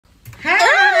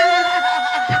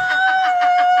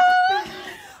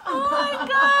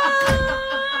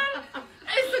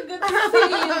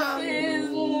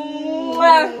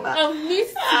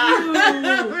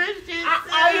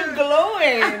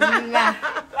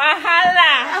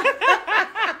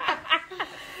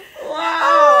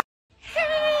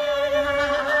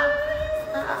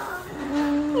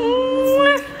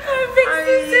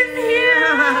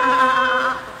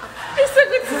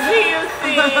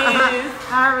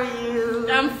are you?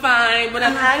 I'm fine, but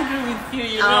I'm angry with you,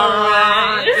 you know,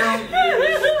 right?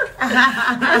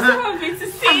 I'm so happy to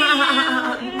see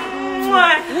you.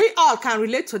 We all can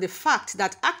relate to the fact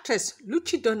that actress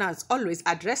Luchy always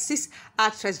addresses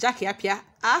actress Jackie Appiah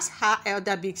as her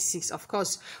elder big sis. Of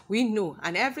course, we know,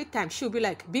 and every time she'll be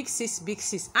like, big sis, big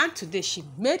sis. And today she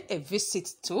made a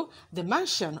visit to the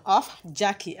mansion of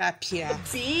Jackie Appiah.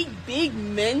 Big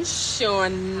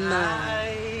mansion.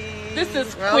 Hi. This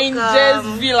is Welcome. Queen J's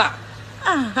villa.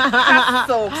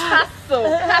 Castle.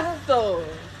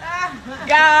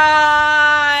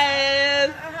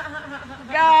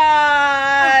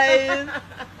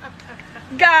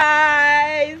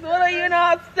 Guys, what are you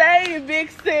not saying, big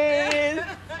sis?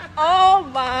 Oh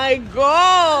my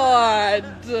God.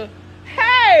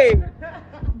 Hey,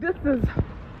 this is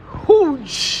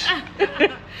huge.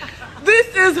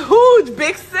 This is huge,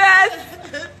 big sis.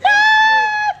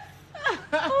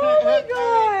 Oh my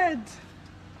God.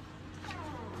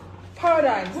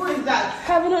 Paradise. Who is that?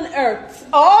 Heaven on earth.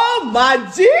 Oh my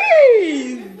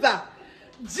jeez.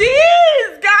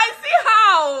 Jeez, guys, see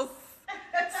house.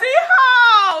 See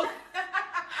house.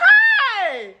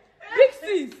 Hey, big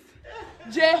sis.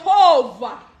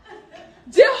 Jehovah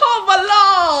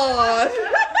Lord.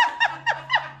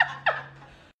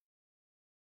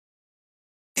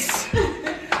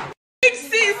 Big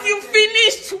sis, you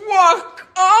finished work.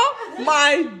 Oh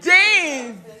my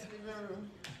days.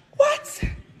 What?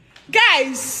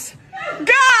 Guys,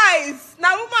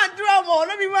 now woman drama,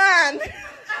 not be man.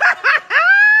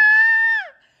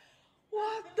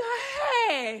 What the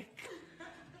heck?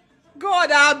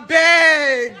 God, I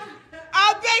beg,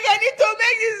 I need to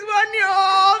make this money.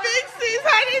 Oh, big sis, I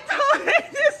need to make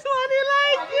this money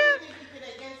like you.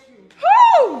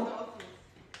 Who?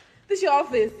 This is your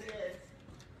office?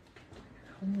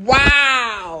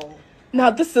 Wow. Now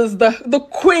this is the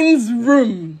queen's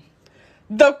room.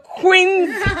 The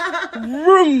queen's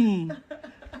room.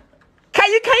 Can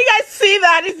you guys see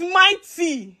that? It's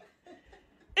mighty.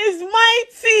 It's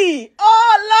mighty.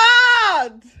 Oh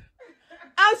Lord.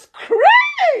 I'm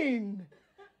screaming.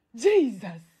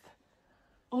 Jesus.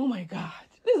 Oh my God.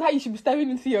 This is how you should be stepping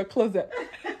into your closet.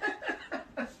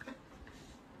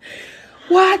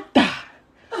 What the?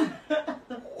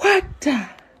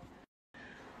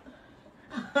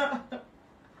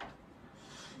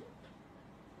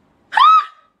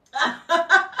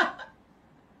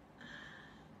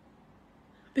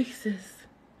 Big sis.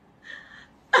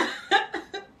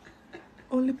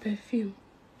 Only perfume.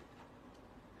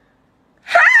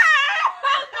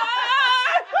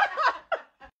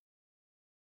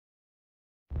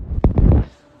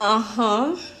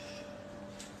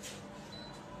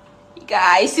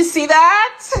 Guys, you see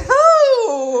that?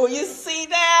 Ooh, you see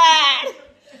that?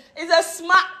 It's a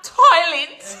smart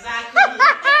toilet. Exactly.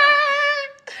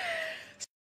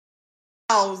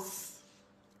 House.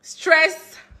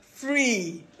 Stress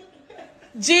free.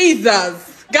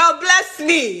 Jesus. God bless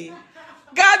me.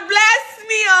 God bless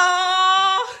me.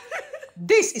 Oh.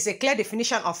 This is a clear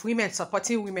definition of women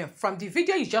supporting women. From the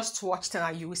video you just watched,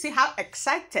 and you will see how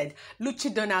excited Luchy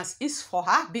is for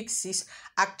her big sis,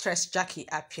 actress Jackie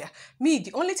Appiah. Me,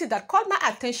 the only thing that caught my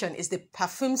attention is the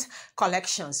perfumes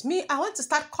collections. Me, I want to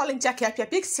start calling Jackie Appiah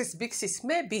big sis.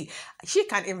 Maybe she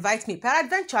can invite me.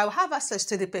 Peradventure, I will have access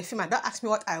to the perfume, and don't ask me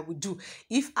what I would do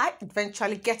if I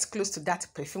eventually get close to that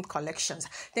perfume collections.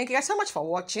 Thank you guys so much for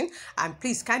watching, and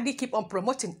please kindly keep on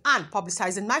promoting and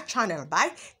publicizing my channel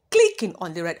by clicking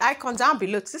on the red icon down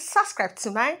below to subscribe to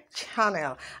my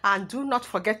channel, and do not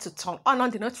forget to turn on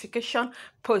the notification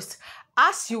post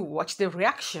as you watch the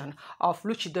reaction of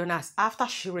Luchy after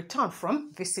she returned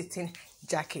from visiting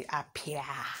Jackie Appiah.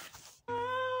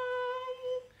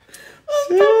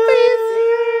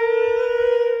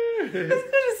 It's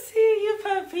good to see you,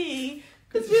 puppy.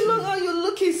 Because you're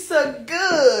looking so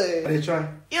good. What are you trying?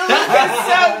 You're looking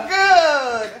so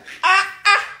good.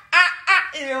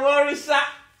 In a worry shot.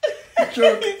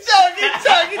 Joke.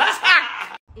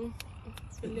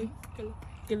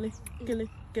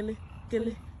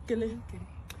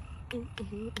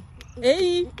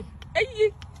 Hey.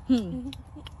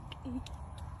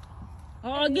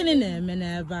 Oh, gini na-eme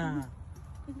n'ebe a.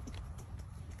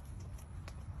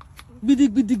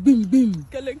 Bidig bim bim.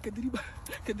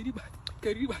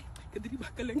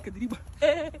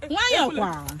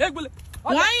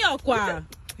 Nwayọkwa.